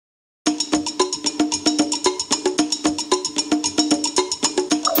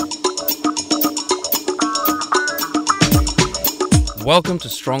Welcome to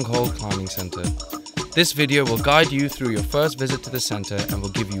Stronghold Climbing Center. This video will guide you through your first visit to the center and will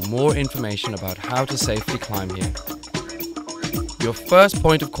give you more information about how to safely climb here. Your first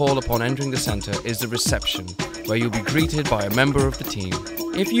point of call upon entering the center is the reception, where you'll be greeted by a member of the team.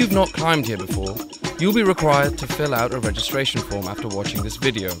 If you've not climbed here before, you'll be required to fill out a registration form after watching this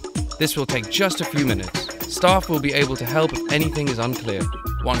video. This will take just a few minutes. Staff will be able to help if anything is unclear.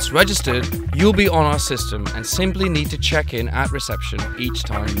 Once registered, you'll be on our system and simply need to check in at reception each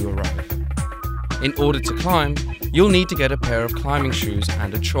time you arrive. In order to climb, you'll need to get a pair of climbing shoes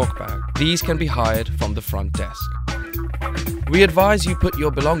and a chalk bag. These can be hired from the front desk. We advise you put your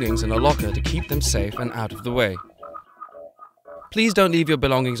belongings in a locker to keep them safe and out of the way. Please don't leave your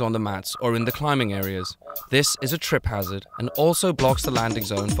belongings on the mats or in the climbing areas. This is a trip hazard and also blocks the landing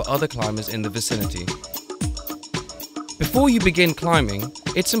zone for other climbers in the vicinity. Before you begin climbing,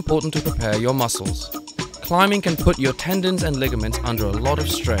 it's important to prepare your muscles. Climbing can put your tendons and ligaments under a lot of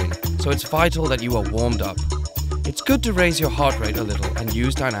strain, so it's vital that you are warmed up. It's good to raise your heart rate a little and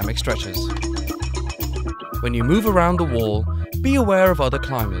use dynamic stretches. When you move around the wall, be aware of other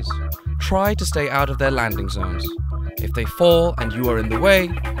climbers. Try to stay out of their landing zones. If they fall and you are in the way,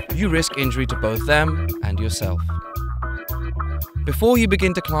 you risk injury to both them and yourself. Before you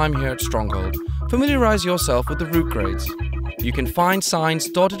begin to climb here at Stronghold, familiarize yourself with the route grades. You can find signs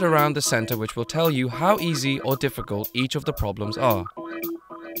dotted around the center which will tell you how easy or difficult each of the problems are.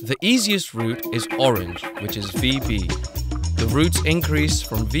 The easiest route is orange, which is VB. The routes increase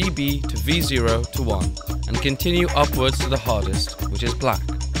from VB to V0 to 1 and continue upwards to the hardest, which is black,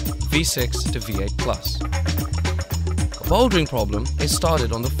 V6 to V8+. A bouldering problem is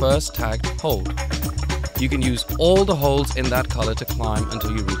started on the first tagged hold. You can use all the holds in that color to climb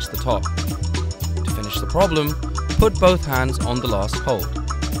until you reach the top. To finish the problem, put both hands on the last hold.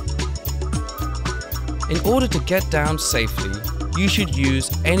 In order to get down safely, you should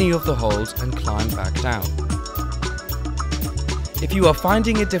use any of the holds and climb back down. If you are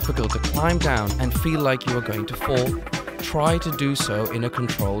finding it difficult to climb down and feel like you are going to fall, try to do so in a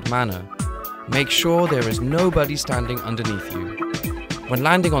controlled manner. Make sure there is nobody standing underneath you. When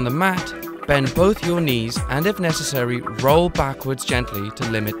landing on the mat, bend both your knees and, if necessary, roll backwards gently to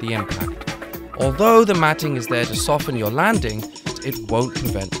limit the impact. Although the matting is there to soften your landing, it won't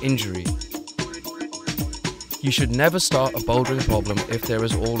prevent injury. You should never start a bouldering problem if there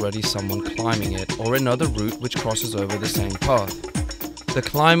is already someone climbing it or another route which crosses over the same path. The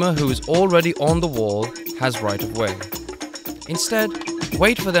climber who is already on the wall has right of way. Instead,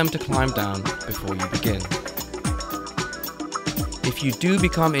 wait for them to climb down before you begin. If you do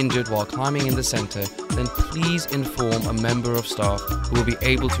become injured while climbing in the center, then please inform a member of staff who will be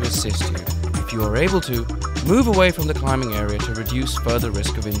able to assist you. If you are able to, move away from the climbing area to reduce further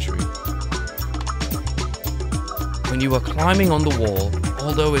risk of injury. When you are climbing on the wall,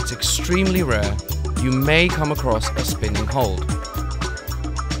 although it's extremely rare, you may come across a spinning hold.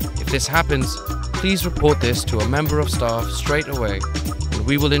 If this happens, please report this to a member of staff straight away, and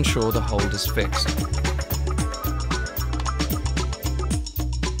we will ensure the hold is fixed.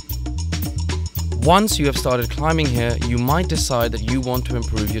 Once you have started climbing here, you might decide that you want to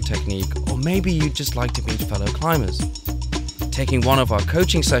improve your technique, or maybe you'd just like to meet fellow climbers. Taking one of our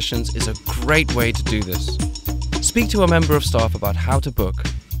coaching sessions is a great way to do this. Speak to a member of staff about how to book.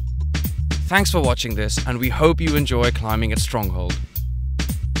 Thanks for watching this, and we hope you enjoy climbing at Stronghold.